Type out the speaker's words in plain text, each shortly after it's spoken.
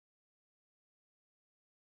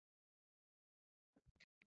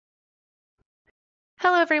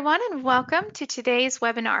Hello, everyone, and welcome to today's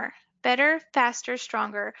webinar, Better, Faster,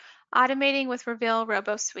 Stronger, Automating with Reveal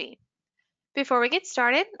RoboSuite. Before we get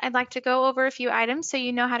started, I'd like to go over a few items so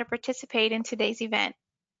you know how to participate in today's event.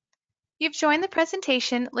 You've joined the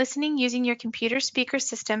presentation listening using your computer speaker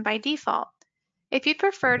system by default. If you'd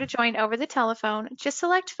prefer to join over the telephone, just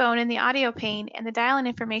select phone in the audio pane and the dial-in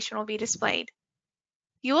information will be displayed.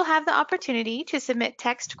 You will have the opportunity to submit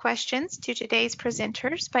text questions to today's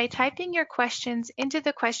presenters by typing your questions into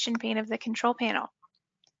the question pane of the control panel.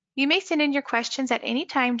 You may send in your questions at any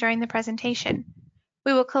time during the presentation.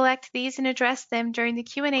 We will collect these and address them during the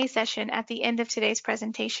Q&A session at the end of today's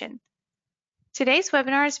presentation. Today's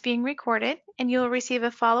webinar is being recorded, and you will receive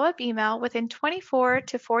a follow-up email within 24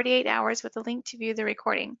 to 48 hours with a link to view the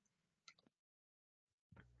recording.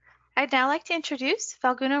 I'd now like to introduce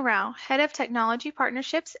Falguna Rao, Head of Technology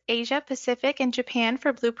Partnerships, Asia, Pacific, and Japan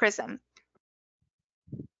for Blue Prism.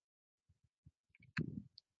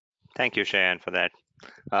 Thank you, Cheyenne, for that.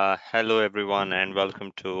 Hello, everyone, and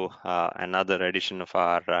welcome to another edition of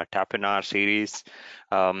our Tapinar series.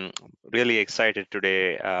 Really excited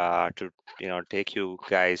today to take you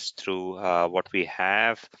guys through what we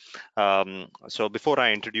have. So before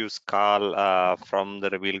I introduce Carl from the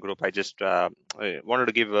Reveal Group, I just wanted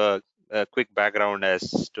to give a quick background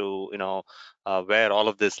as to where all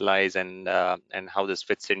of this lies and how this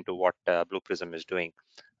fits into what Blue Prism is doing.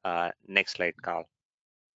 Next slide, Carl.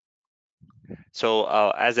 So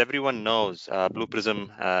as everyone knows, Blue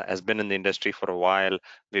Prism has been in the industry for a while.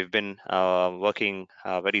 We've been working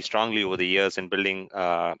very strongly over the years in building,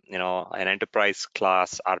 an enterprise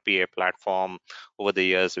class RPA platform over the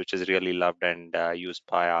years, which is really loved and used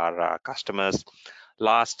by our customers.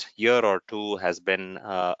 Last year or two has been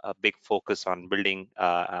a big focus on building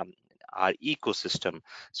our ecosystem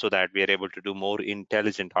so that we are able to do more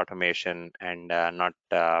intelligent automation and not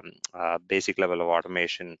basic level of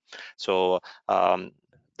automation. So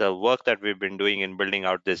the work that we've been doing in building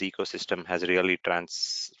out this ecosystem has really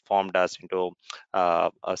transformed us into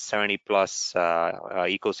a 70+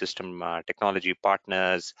 ecosystem technology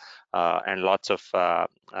partners and lots of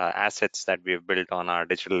assets that we've built on our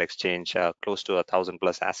digital exchange, close to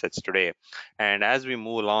 1,000+ assets today. And as we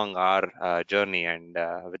move along our journey and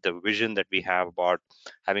with the vision that we have about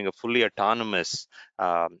having a fully autonomous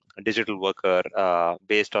digital worker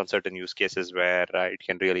based on certain use cases where it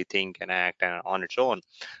can really think and act on its own,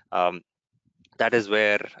 that is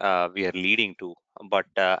where we are leading to. But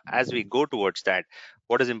as we go towards that,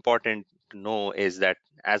 what is important to know is that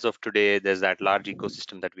as of today, there's that large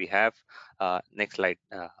ecosystem that we have. Next slide,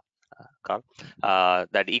 Carl.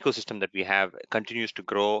 That ecosystem that we have continues to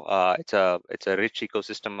grow. It's a rich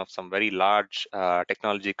ecosystem of some very large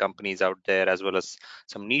technology companies out there, as well as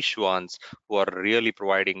some niche ones who are really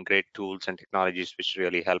providing great tools and technologies which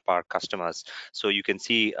really help our customers. So you can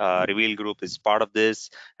see Reveal Group is part of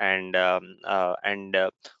this, and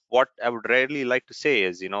what I would really like to say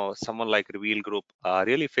is, someone like Reveal Group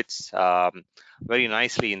really fits very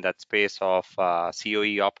nicely in that space of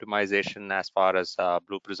COE optimization as far as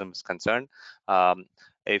Blue Prism is concerned. I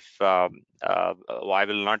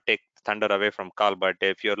will not take thunder away from Carl, but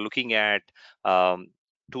if you're looking at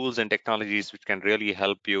tools and technologies which can really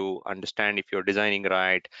help you understand if you're designing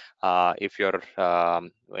right, if you're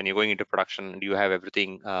when you're going into production, do you have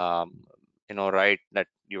everything right that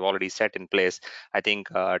you've already set in place. I think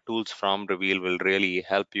tools from Reveal will really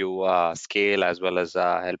help you scale as well as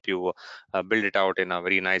help you build it out in a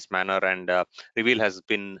very nice manner. And Reveal has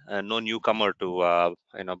been no newcomer to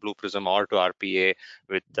Blue Prism or to RPA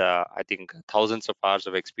with I think thousands of hours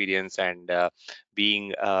of experience and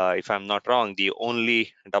being, if I'm not wrong, the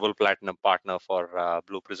only double platinum partner for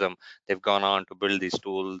Blue Prism. They've gone on to build these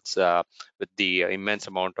tools with the immense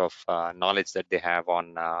amount of knowledge that they have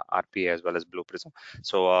on RPA as well as Blue Prism.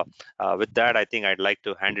 So with that, I think I'd like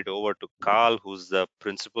to hand it over to Carl, who's the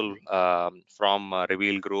principal from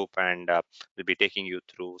Reveal Group, and will be taking you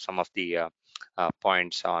through some of the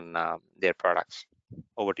points on their products.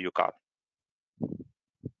 Over to you, Carl.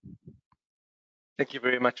 Thank you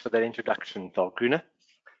very much for that introduction, Falguna.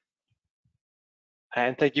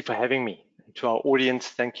 And thank you for having me. To our audience,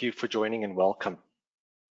 thank you for joining and welcome.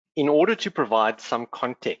 In order to provide some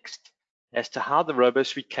context as to how the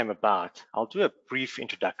RoboSuite came about, I'll do a brief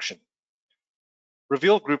introduction.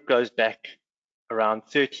 Reveal Group goes back around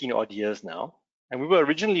 13 odd years now, and we were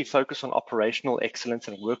originally focused on operational excellence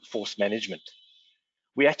and workforce management.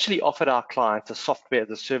 We actually offered our clients a software as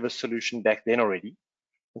a service solution back then already,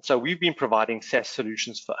 and so we've been providing SaaS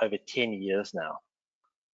solutions for over 10 years now.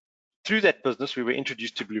 Through that business, we were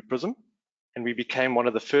introduced to Blue Prism, and we became one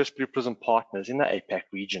of the first Blue Prism partners in the APAC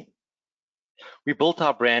region. We built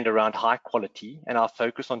our brand around high quality and our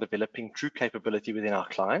focus on developing true capability within our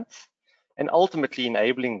clients and ultimately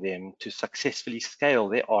enabling them to successfully scale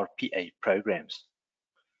their RPA programs.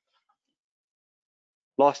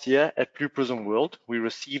 Last year at Blue Prism World, we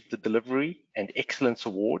received the Delivery and Excellence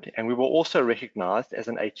Award, and we were also recognized as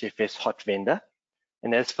an HFS hot vendor.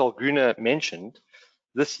 And as Falguna mentioned,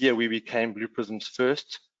 this year we became Blue Prism's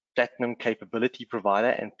first platinum capability provider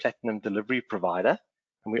and platinum delivery provider,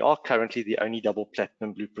 and we are currently the only double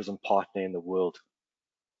platinum Blue Prism partner in the world.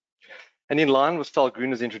 And in line with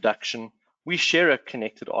Falguna's introduction, we share a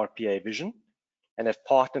connected RPA vision and have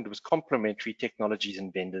partnered with complementary technologies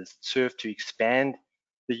and vendors that serve to expand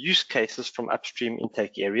the use cases from upstream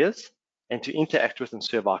intake areas and to interact with and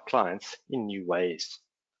serve our clients in new ways.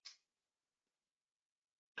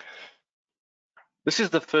 This is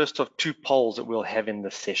the first of two polls that we'll have in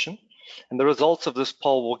this session, and the results of this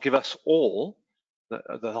poll will give us all,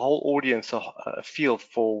 the whole audience, a feel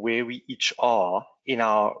for where we each are in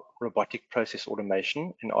our robotic process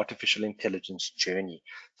automation and artificial intelligence journey.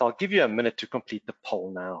 So I'll give you a minute to complete the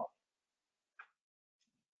poll now.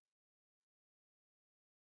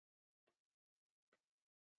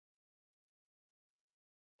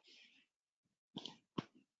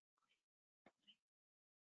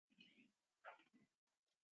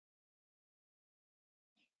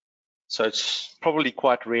 So it's probably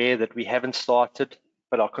quite rare that we haven't started,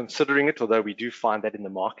 but are considering it, although we do find that in the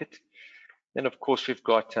market. Then, of course, we've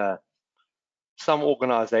got some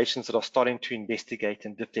organizations that are starting to investigate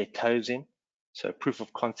and dip their toes in, so proof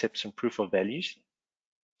of concepts and proof of values.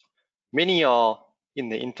 Many are in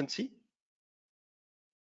the infancy.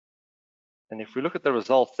 And if we look at the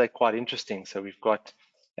results, they're quite interesting. So we've got,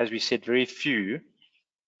 as we said, very few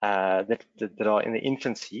that are in the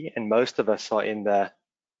infancy, and most of us are in the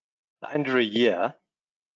under a year,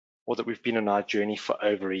 or that we've been on our journey for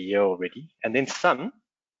over a year already. And then some,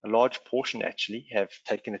 a large portion actually, have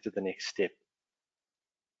taken it to the next step.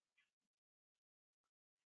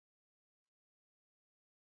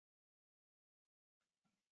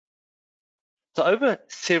 So over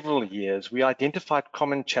several years, we identified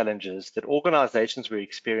common challenges that organizations were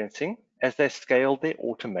experiencing as they scaled their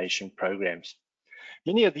automation programs.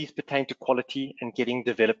 Many of these pertain to quality and getting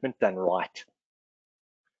development done right.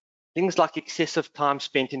 Things like excessive time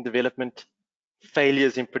spent in development,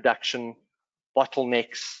 failures in production,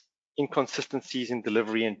 bottlenecks, inconsistencies in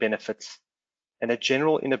delivery and benefits, and a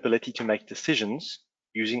general inability to make decisions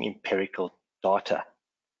using empirical data.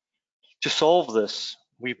 To solve this,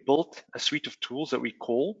 we built a suite of tools that we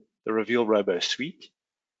call the Reveal RoboSuite,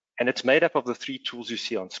 and it's made up of the three tools you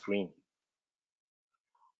see on screen.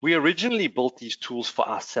 We originally built these tools for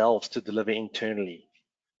ourselves to deliver internally,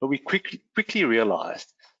 but we quickly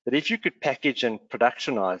realized that if you could package and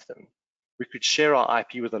productionize them, we could share our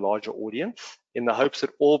IP with a larger audience in the hopes that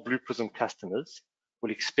all Blue Prism customers will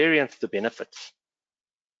experience the benefits.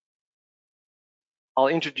 I'll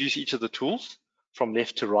introduce each of the tools from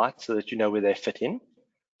left to right so that you know where they fit in,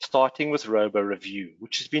 starting with RoboReview,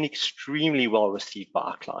 which has been extremely well received by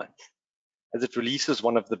our clients, as it releases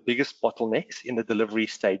one of the biggest bottlenecks in the delivery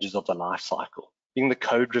stages of the life cycle, being the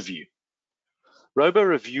code review.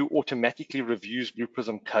 RoboReview automatically reviews Blue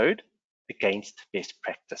Prism code against best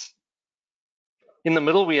practice. In the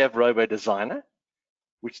middle, we have RoboDesigner,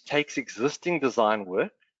 which takes existing design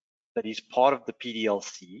work that is part of the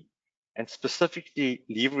PDLC and specifically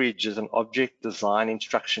leverages an object design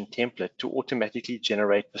instruction template to automatically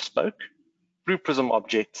generate bespoke Blue Prism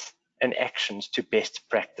objects and actions to best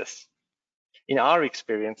practice. In our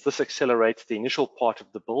experience, this accelerates the initial part of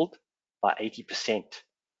the build by 80%.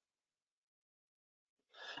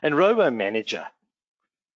 And RoboManager,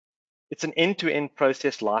 it's an end-to-end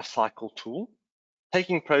process lifecycle tool,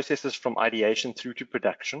 taking processes from ideation through to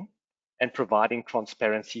production and providing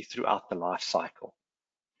transparency throughout the lifecycle.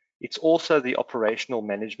 It's also the operational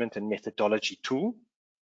management and methodology tool.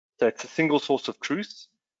 So it's a single source of truth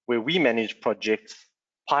where we manage projects,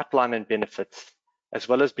 pipeline and benefits, as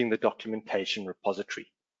well as being the documentation repository.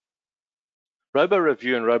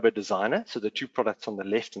 RoboReview and RoboDesigner, so the two products on the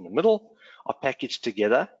left and the middle, are packaged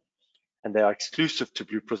together and they are exclusive to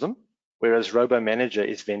Blue Prism, whereas RoboManager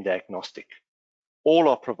is vendor agnostic. All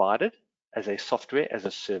are provided as a software as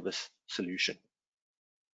a service solution.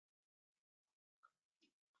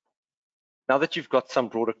 Now that you've got some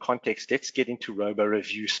broader context, let's get into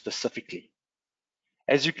RoboReview specifically.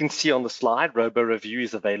 As you can see on the slide, RoboReview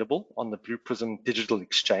is available on the Blue Prism Digital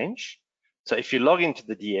Exchange. So if you log into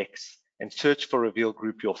the DX and search for Reveal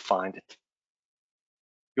Group, you'll find it.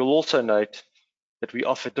 You'll also note that we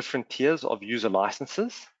offer different tiers of user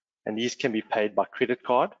licenses, and these can be paid by credit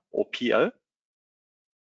card or PO.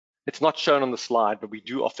 It's not shown on the slide, but we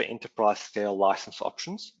do offer enterprise scale license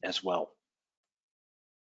options as well.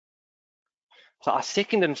 So our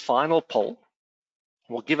second and final poll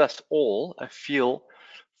will give us all a feel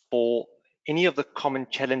for any of the common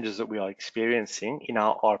challenges that we are experiencing in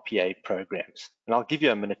our RPA programs. And I'll give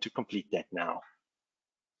you a minute to complete that now.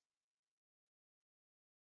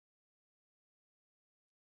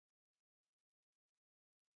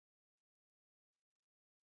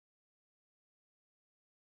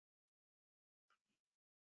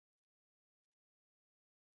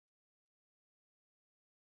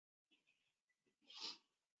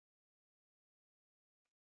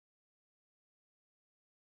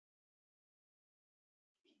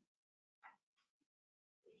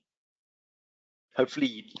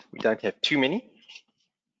 Hopefully we don't have too many,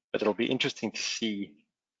 but it'll be interesting to see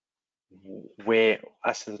where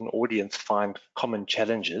us as an audience find common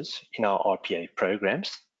challenges in our RPA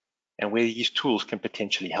programs and where these tools can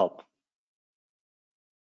potentially help.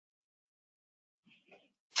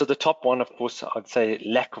 So the top one, of course, I'd say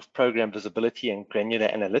lack of program visibility and granular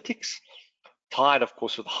analytics, tied, of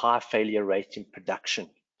course, with high failure rates in production.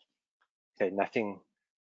 Okay, nothing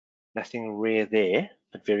rare there,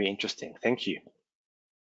 but very interesting. Thank you.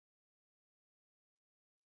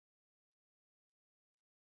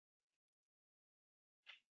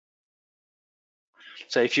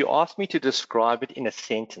 So if you ask me to describe it in a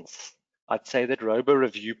sentence, I'd say that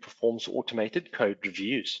RoboReview performs automated code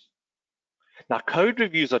reviews. Now, code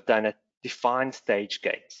reviews are done at defined stage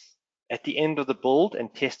gates, at the end of the build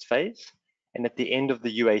and test phase, and at the end of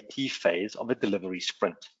the UAT phase of a delivery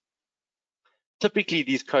sprint. Typically,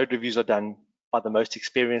 these code reviews are done by the most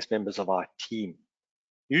experienced members of our team,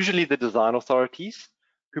 usually the design authorities,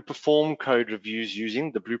 who perform code reviews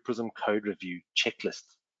using the Blue Prism code review checklist.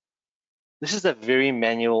 This is a very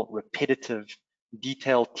manual, repetitive,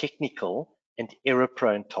 detailed, technical, and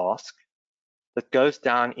error-prone task that goes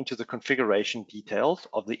down into the configuration details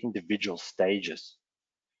of the individual stages.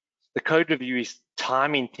 The code review is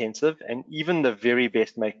time intensive and even the very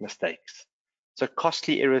best make mistakes. So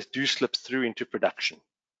costly errors do slip through into production.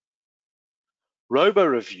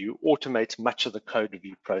 RoboReview automates much of the code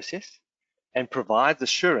review process and provides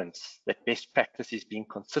assurance that best practice is being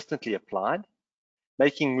consistently applied,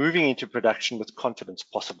 making moving into production with confidence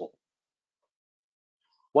possible.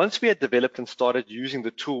 Once we had developed and started using the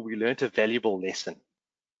tool, we learned a valuable lesson.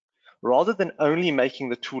 Rather than only making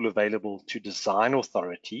the tool available to design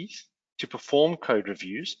authorities to perform code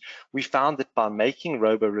reviews, we found that by making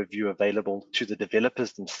RoboReview available to the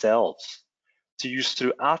developers themselves to use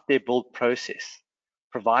throughout their build process,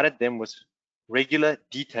 provided them with regular,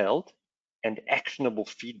 detailed, and actionable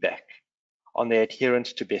feedback on their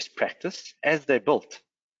adherence to best practice as they built.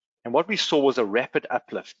 And what we saw was a rapid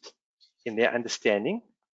uplift in their understanding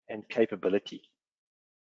and capability.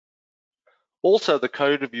 Also, the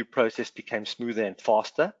code review process became smoother and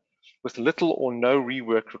faster, with little or no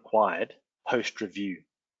rework required post-review.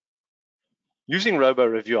 Using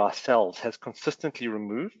RoboReview ourselves has consistently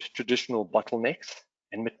removed traditional bottlenecks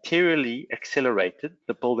and materially accelerated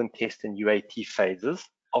the build and test and UAT phases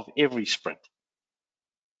of every sprint.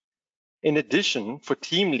 In addition, for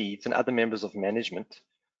team leads and other members of management,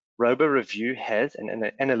 RoboReview has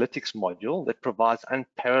an analytics module that provides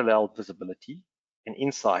unparalleled visibility and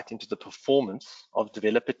insight into the performance of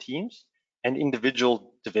developer teams and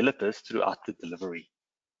individual developers throughout the delivery.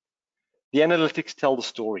 The analytics tell the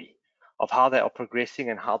story of how they are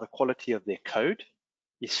progressing and how the quality of their code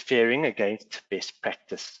is faring against best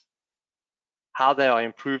practice, how they are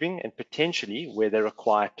improving, and potentially where they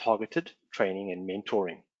require targeted training and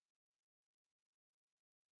mentoring.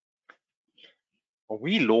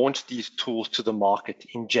 We launched these tools to the market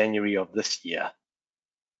in January of this year.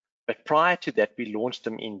 But prior to that, we launched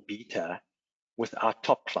them in beta with our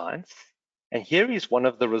top clients. And here is one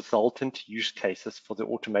of the resultant use cases for the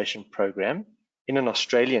automation program in an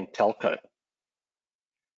Australian telco.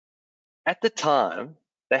 At the time,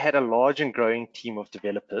 they had a large and growing team of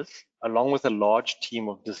developers, along with a large team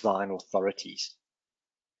of design authorities.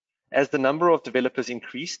 As the number of developers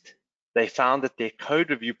increased, they found that their code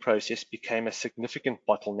review process became a significant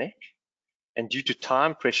bottleneck, and due to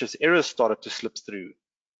time pressures, errors started to slip through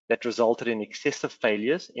that resulted in excessive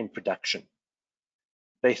failures in production.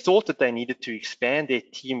 They thought that they needed to expand their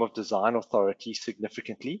team of design authorities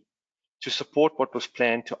significantly to support what was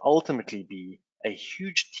planned to ultimately be a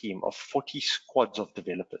huge team of 40 squads of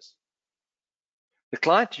developers. The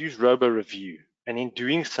client used RoboReview, and in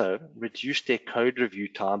doing so, reduced their code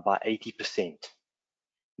review time by 80%.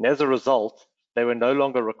 And as a result, they were no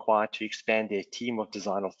longer required to expand their team of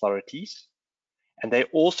design authorities, and they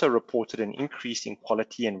also reported an increase in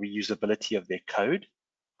quality and reusability of their code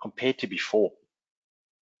compared to before.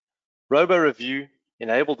 RoboReview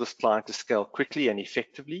enabled this client to scale quickly and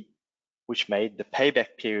effectively, which made the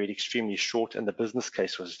payback period extremely short, and the business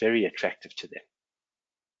case was very attractive to them.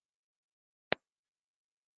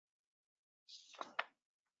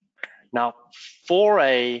 Now, for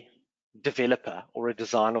a developer or a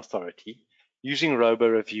design authority, using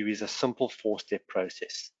RoboReview is a simple 4-step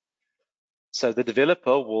process. So the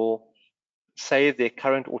developer will save their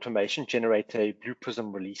current automation, generate a Blue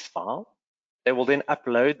Prism release file. They will then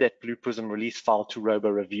upload that Blue Prism release file to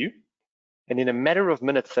RoboReview, and in a matter of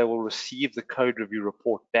minutes, they will receive the code review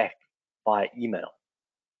report back via email.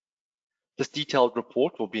 This detailed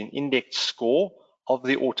report will be an indexed score of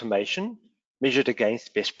the automation measured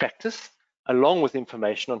against best practice, along with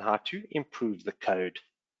information on how to improve the code.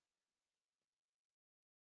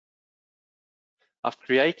 I've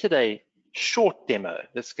created a short demo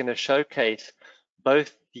that's going to showcase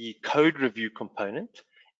both the code review component,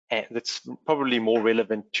 and that's probably more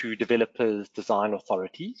relevant to developers, design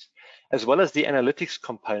authorities, as well as the analytics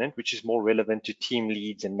component, which is more relevant to team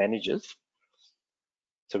leads and managers.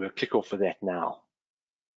 So we'll click off of that now.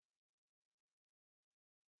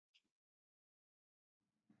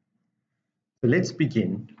 So let's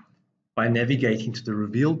begin by navigating to the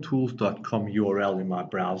revealtools.com URL in my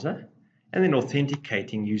browser and then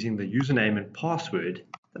authenticating using the username and password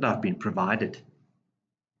that I've been provided.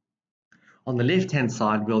 On the left-hand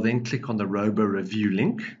side, we'll then click on the RoboReview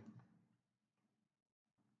link.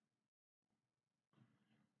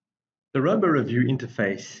 The RoboReview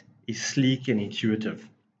interface is sleek and intuitive.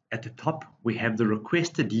 At the top, we have the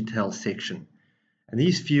requested details section, and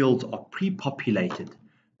these fields are pre-populated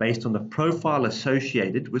based on the profile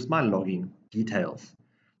associated with my login details.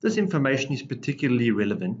 This information is particularly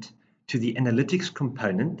relevant to the analytics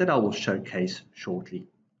component that I will showcase shortly.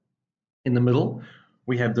 In the middle,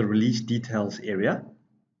 we have the release details area.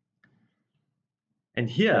 And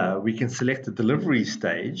here we can select the delivery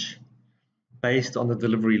stage based on the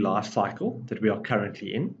delivery lifecycle that we are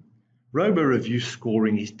currently in. RoboReview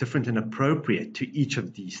scoring is different and appropriate to each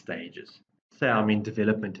of these stages. Say I'm in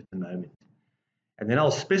development at the moment. And then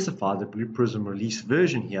I'll specify the Blue Prism release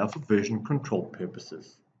version here for version control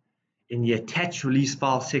purposes. In the attach release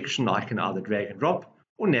file section, I can either drag and drop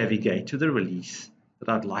or navigate to the release that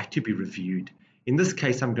I'd like to be reviewed. In this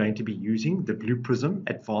case, I'm going to be using the Blue Prism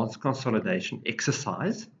Advanced Consolidation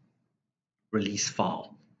Exercise release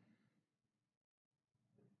file.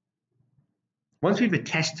 Once we've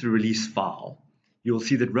attached the release file, you'll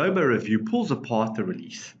see that RoboReview pulls apart the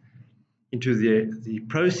release into the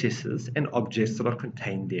processes and objects that are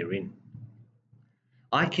contained therein.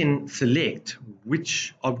 I can select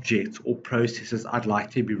which objects or processes I'd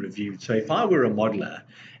like to be reviewed. So if I were a modeler,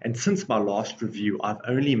 and since my last review, I've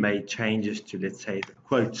only made changes to, let's say, the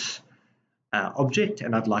quotes object,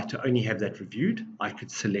 and I'd like to only have that reviewed, I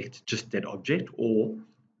could select just that object or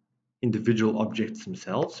individual objects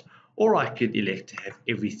themselves, or I could elect to have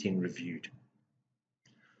everything reviewed.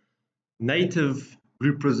 Native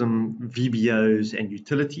Blue Prism VBOs and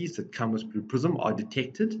utilities that come with Blue Prism are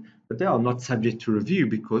detected, but they are not subject to review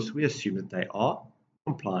because we assume that they are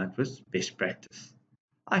compliant with best practice.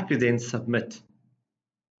 I could then submit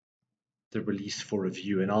the release for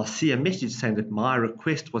review, and I'll see a message saying that my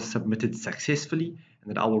request was submitted successfully and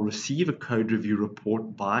that I will receive a code review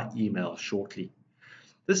report by email shortly.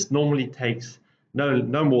 This normally takes no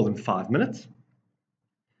more than 5 minutes.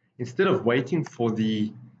 Instead of waiting for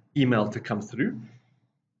the email to come through,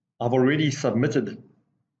 I've already submitted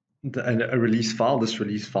a release file, this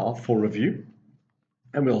release file for review,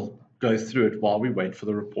 and we'll go through it while we wait for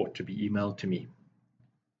the report to be emailed to me.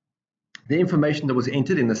 The information that was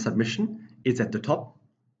entered in the submission is at the top,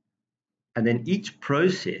 and then each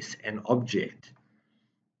process and object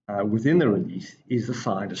within the release is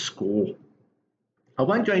assigned a score. I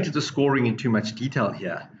won't go into the scoring in too much detail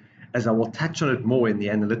here, as I will touch on it more in the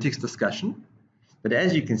analytics discussion, but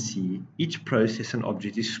as you can see, each process and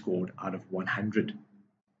object is scored out of 100.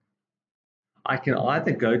 I can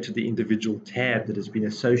either go to the individual tab that has been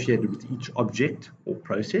associated with each object or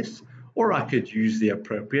process, or I could use the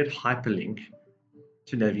appropriate hyperlink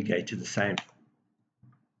to navigate to the same.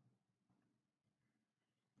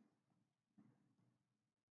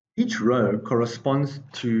 Each row corresponds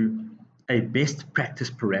to a best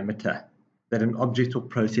practice parameter that an object or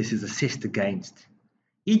process is assessed against.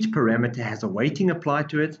 Each parameter has a weighting applied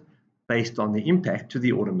to it based on the impact to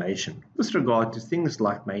the automation with regard to things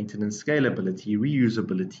like maintenance, scalability,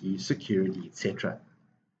 reusability, security, etc.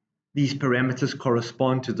 These parameters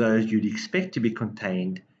correspond to those you'd expect to be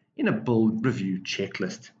contained in a build review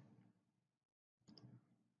checklist.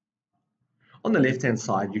 On the left-hand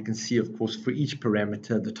side, you can see, of course, for each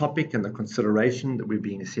parameter, the topic and the consideration that we're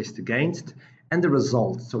being assessed against, and the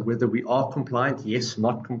result. So whether we are compliant, yes,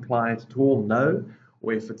 not compliant at all, no,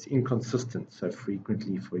 or if it's inconsistent, so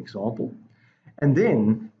frequently, for example. And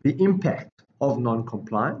then the impact of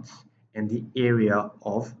non-compliance and the area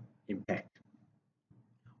of impact.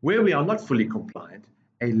 Where we are not fully compliant,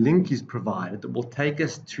 a link is provided that will take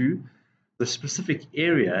us to the specific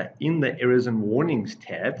area in the errors and warnings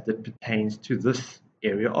tab that pertains to this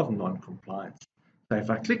area of non-compliance. So if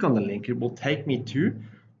I click on the link, it will take me to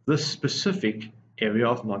this specific area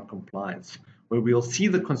of non-compliance, where we'll see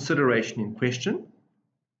the consideration in question,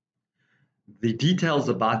 the details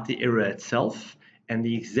about the error itself, and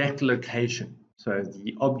the exact location. So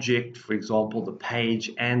the object, for example, the page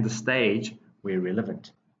and the stage where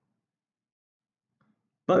relevant.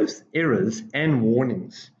 Both errors and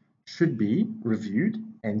warnings should be reviewed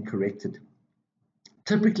and corrected.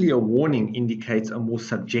 Typically, a warning indicates a more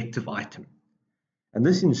subjective item, and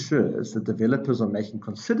this ensures that developers are making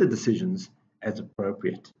considered decisions as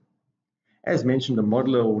appropriate. As mentioned, a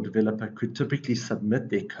modeler or developer could typically submit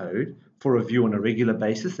their code for review on a regular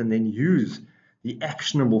basis and then use the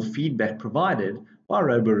actionable feedback provided by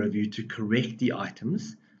RoboReview to correct the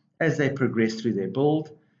items as they progress through their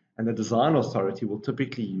build, and the design authority will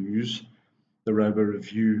typically use the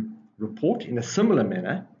RoboReview report in a similar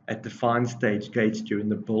manner at defined stage gates during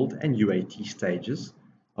the build and UAT stages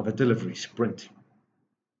of a delivery sprint.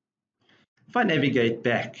 If I navigate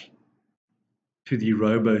back to the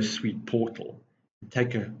RoboSuite portal and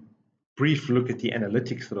take a brief look at the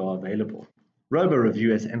analytics that are available,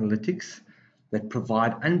 RoboReview has analytics that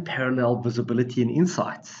provide unparalleled visibility and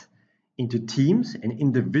insights into teams and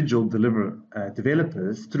individual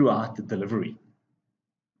developers throughout the delivery.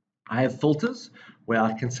 I have filters where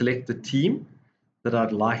I can select the team that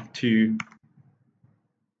I'd like to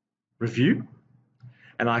review,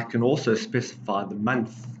 and I can also specify the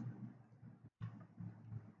month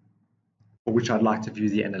for which I'd like to view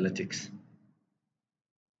the analytics.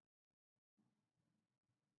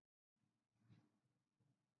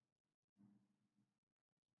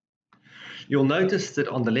 You'll notice that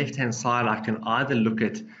on the left-hand side, I can either look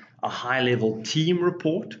at a high-level team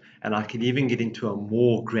report, and I can even get into a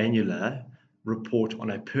more granular report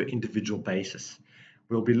on a per individual basis.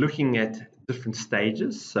 We'll be looking at different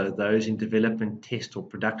stages, so those in development, test, or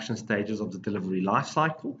production stages of the delivery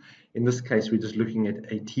lifecycle. In this case, we're just looking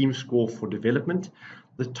at a team score for development.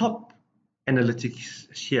 The top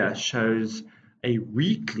analytics here shows a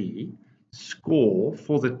weekly score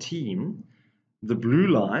for the team. The blue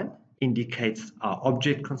line indicates our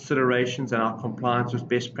object considerations and our compliance with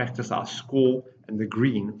best practice, our score, and the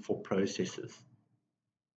green for processes.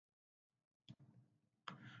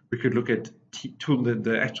 We could look at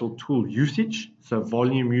the actual tool usage, so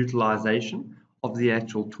volume utilization of the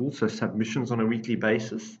actual tool, so submissions on a weekly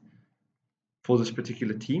basis for this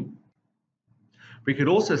particular team. We could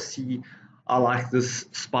also see, I like this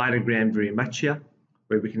spidergram very much here,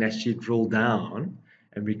 where we can actually drill down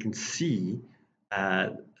and we can see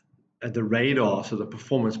the radar, so the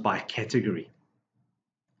performance by category.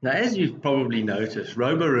 Now, as you've probably noticed,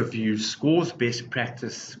 RoboReview scores best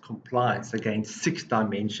practice compliance against 6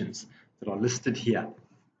 dimensions that are listed here.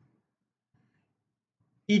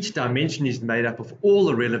 Each dimension is made up of all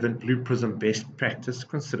the relevant Blue Prism best practice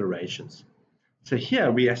considerations. So here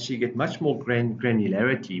we actually get much more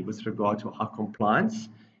granularity with regard to our compliance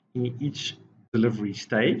in each delivery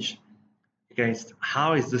stage against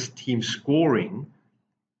how is this team scoring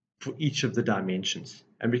for each of the dimensions.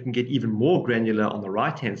 And we can get even more granular on the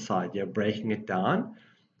right-hand side here, breaking it down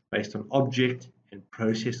based on object and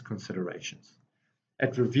process considerations.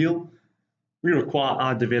 At Reveal, we require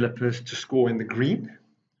our developers to score in the green,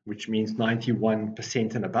 which means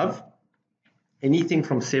 91% and above. Anything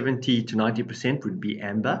from 70 to 90% would be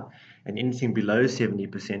amber, and anything below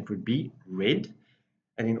 70% would be red,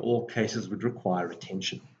 and in all cases would require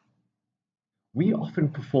retention. We often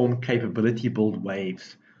perform capability build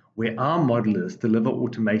waves, where our modelers deliver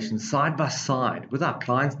automation side by side with our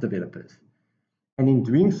clients' developers. And in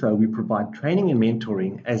doing so, we provide training and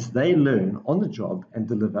mentoring as they learn on the job and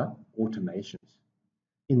deliver automations.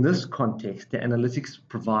 In this context, the analytics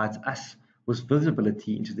provides us with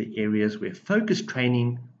visibility into the areas where focused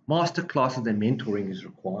training, masterclasses, and mentoring is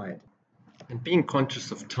required. And being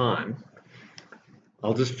conscious of time,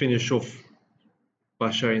 I'll just finish off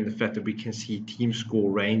by showing the fact that we can see team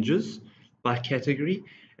score ranges by category.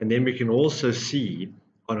 And then we can also see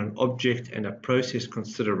on an object and a process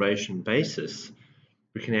consideration basis,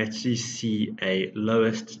 we can actually see a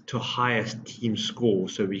lowest to highest team score.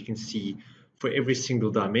 So we can see for every single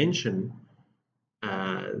dimension,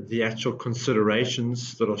 the actual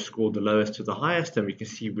considerations that are scored the lowest to the highest, and we can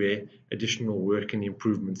see where additional work and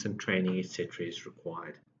improvements and training, etc. is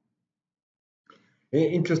required. In the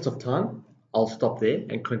interest of time, I'll stop there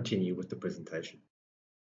and continue with the presentation.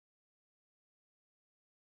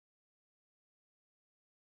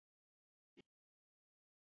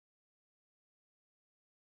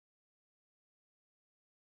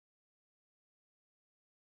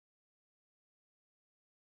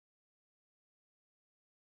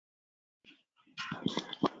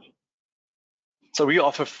 So we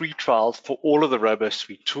offer free trials for all of the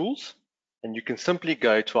RoboSuite tools, and you can simply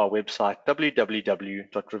go to our website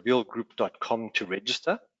www.revealgroup.com to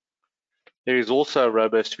register. There is also a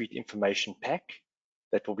RoboSuite information pack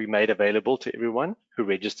that will be made available to everyone who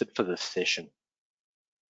registered for this session.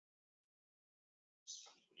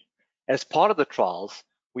 As part of the trials,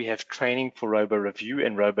 we have training for RoboReview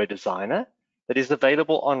and RoboDesigner that is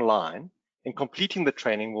available online, and completing the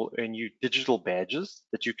training will earn you digital badges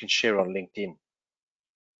that you can share on LinkedIn.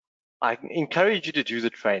 I encourage you to do the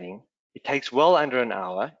training. It takes well under an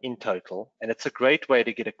hour in total, and it's a great way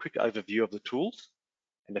to get a quick overview of the tools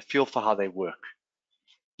and a feel for how they work.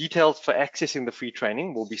 Details for accessing the free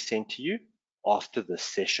training will be sent to you after this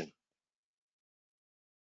session.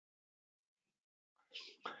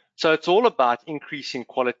 So it's all about increasing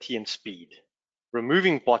quality and speed,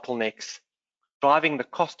 removing bottlenecks, driving the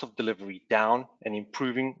cost of delivery down, and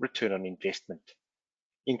improving return on investment,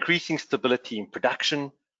 increasing stability in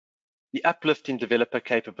production, the uplift in developer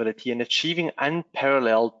capability, and achieving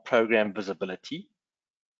unparalleled program visibility,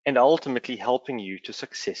 and ultimately helping you to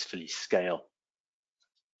successfully scale.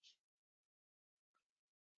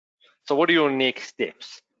 So what are your next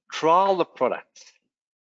steps? Trial the products.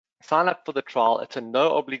 Sign up for the trial. It's a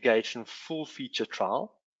no obligation full feature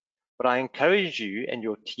trial, but I encourage you and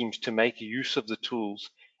your teams to make use of the tools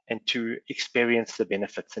and to experience the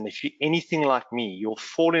benefits. And if you're anything like me, you'll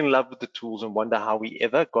fall in love with the tools and wonder how we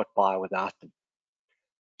ever got by without them.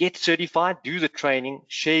 Get certified, do the training,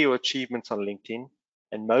 share your achievements on LinkedIn,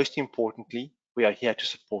 and most importantly, we are here to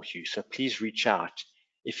support you. So please reach out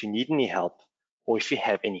if you need any help or if you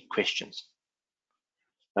have any questions.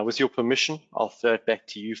 Now, with your permission, I'll throw it back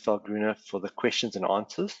to you, Falguna, for the questions and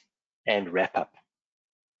answers and wrap up.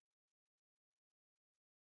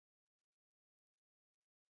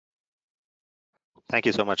 Thank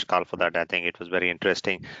you so much, Carl, for that. I think it was very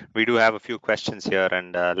interesting. We do have a few questions here,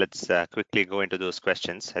 and let's quickly go into those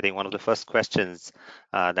questions. I think one of the first questions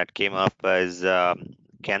that came up is,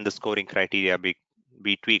 can the scoring criteria be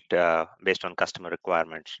tweaked based on customer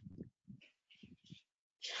requirements?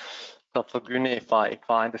 So Falguna, if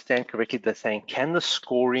I understand correctly, they're saying, can the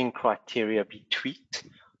scoring criteria be tweaked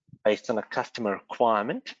based on a customer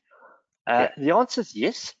requirement? The answer is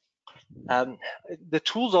yes. The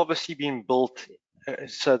tool's obviously been built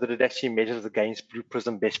so that it actually measures against Blue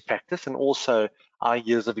Prism best practice and also our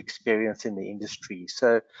years of experience in the industry.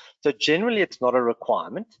 So generally, it's not a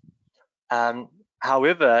requirement.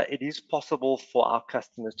 However, it is possible for our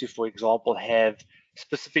customers to, for example, have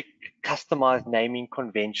specific customized naming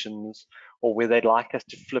conventions, or where they'd like us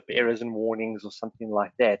to flip errors and warnings or something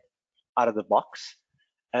like that out of the box.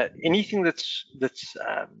 Anything that's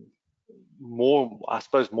more, I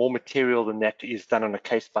suppose, more material than that is done on a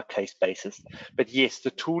case-by-case basis. But yes,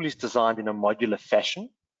 the tool is designed in a modular fashion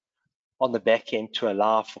on the back end to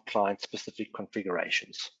allow for client-specific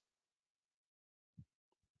configurations.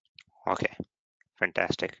 Okay,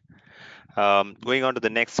 fantastic. Going on to the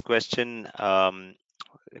next question,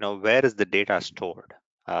 where is the data stored?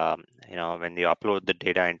 When you upload the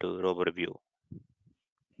data into RoboReview.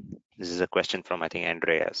 This is a question from, I think,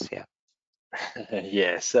 Andreas. Yeah.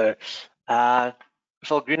 Yeah. So,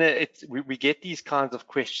 Falguna, we get these kinds of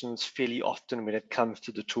questions fairly often when it comes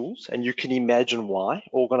to the tools, and you can imagine why.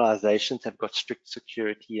 Organizations have got strict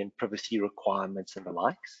security and privacy requirements and the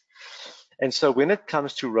likes. And so when it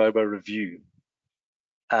comes to RoboReview,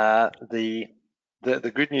 the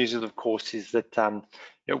good news is, of course, is that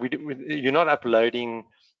you're not uploading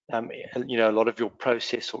a lot of your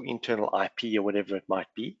process or internal IP or whatever it might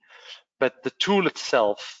be. But the tool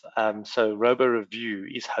itself, so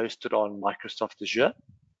RoboReview, is hosted on Microsoft Azure,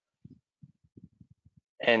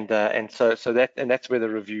 and that's where the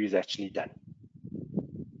review is actually done.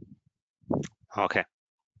 Okay.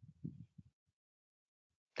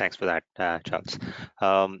 Thanks for that, Charles.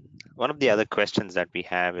 One of the other questions that we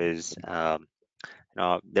have is,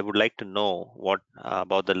 they would like to know what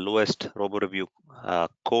about the lowest RoboReview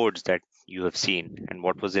codes that you have seen, and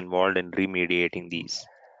what was involved in remediating these.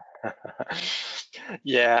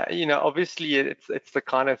 Yeah, obviously it's the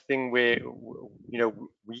kind of thing where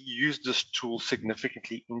we use this tool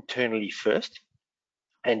significantly internally first,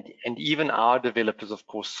 And even our developers, of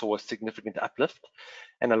course, saw a significant uplift.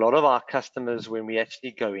 And a lot of our customers, when we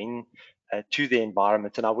actually go in to the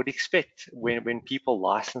environment, and I would expect when people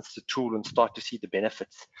license the tool and start to see the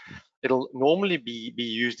benefits, it'll normally be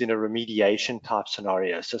used in a remediation type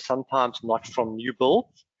scenario. So sometimes not from new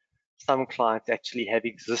builds. Some clients actually have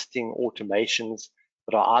existing automations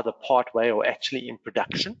that are either partway or actually in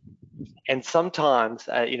production. And sometimes,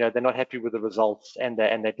 they're not happy with the results and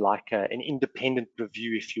they'd like an independent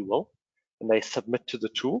review, if you will, and they submit to the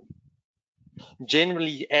tool.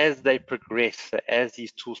 Generally, as they progress, as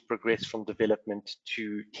these tools progress from development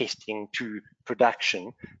to testing to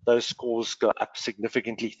production, those scores go up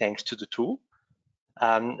significantly thanks to the tool.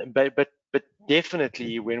 But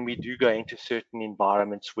definitely, when we do go into certain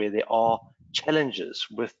environments where there are challenges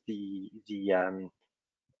with the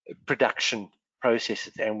production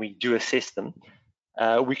processes, and we do assess them,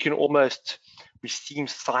 we seem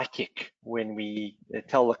psychic when we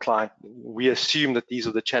tell the client, we assume that these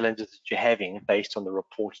are the challenges that you're having based on the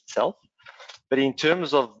report itself. But in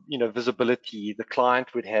terms of visibility, the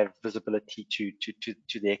client would have visibility to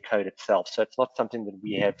their code itself. So it's not something that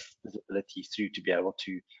we have visibility through to be able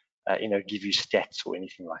to give you stats or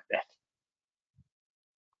anything like that.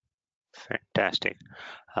 Fantastic.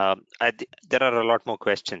 There are a lot more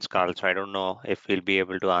questions, Carl, so I don't know if we'll be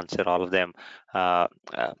able to answer all of them.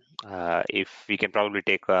 If we can probably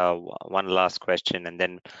take one last question, and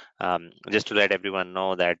then just to let everyone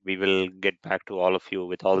know that we will get back to all of you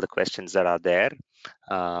with all the questions that are there,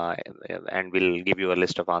 and we'll give you a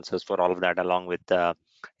list of answers for all of that, along with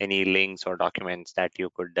any links or documents that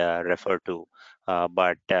you could refer to.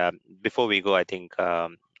 But before we go, I think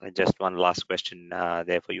just one last question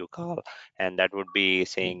there for you, Carl, and that would be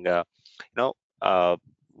saying,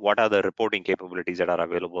 what are the reporting capabilities that are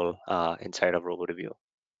available inside of RoboReview?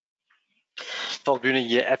 Falguna,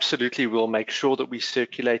 yeah, absolutely. We'll make sure that we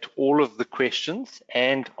circulate all of the questions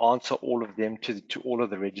and answer all of them to all of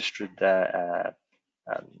the registered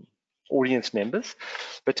audience members.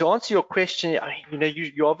 But to answer your question,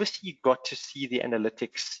 you obviously got to see the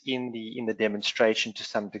analytics in the demonstration to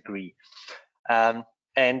some degree.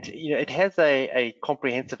 And it has a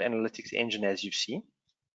comprehensive analytics engine, as you've seen.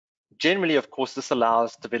 Generally, of course, this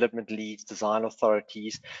allows development leads, design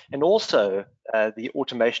authorities, and also the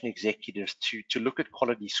automation executives to look at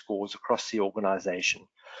quality scores across the organization.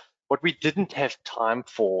 What we didn't have time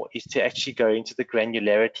for is to actually go into the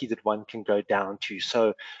granularity that one can go down to.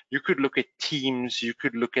 So you could look at teams, you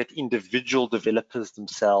could look at individual developers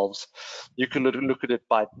themselves, you could look at it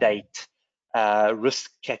by date,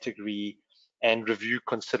 risk category, and review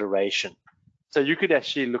consideration. So you could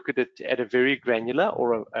actually look at it at a very granular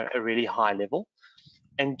or a really high level.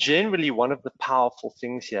 And generally, one of the powerful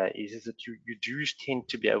things here is that you do tend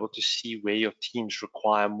to be able to see where your teams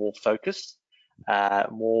require more focus,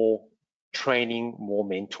 more training, more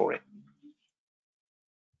mentoring.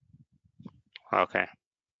 Okay.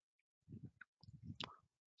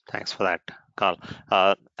 Thanks for that, Carl.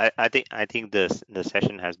 I think the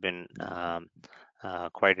session has been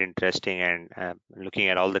quite interesting, and looking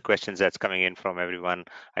at all the questions that's coming in from everyone,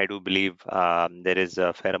 I do believe there is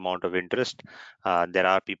a fair amount of interest. There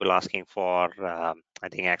are people asking for I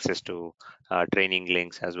think access to training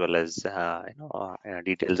links, as well as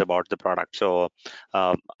details about the product. So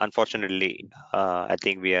unfortunately, I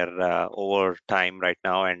think we are over time right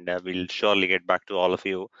now, and we'll surely get back to all of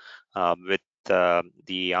you with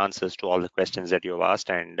the answers to all the questions that you've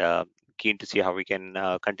asked, and keen to see how we can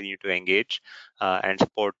continue to engage and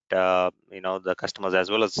support the customers,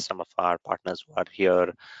 as well as some of our partners who are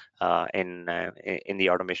here in the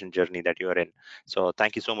automation journey that you are in. So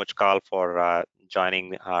thank you so much, Carl, for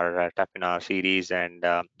joining our Tapinar series, and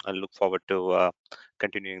I look forward to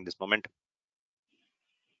continuing this momentum.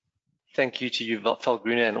 Thank you to you,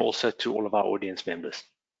 Falguna, and also to all of our audience members.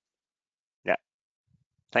 Yeah.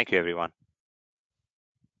 Thank you, everyone.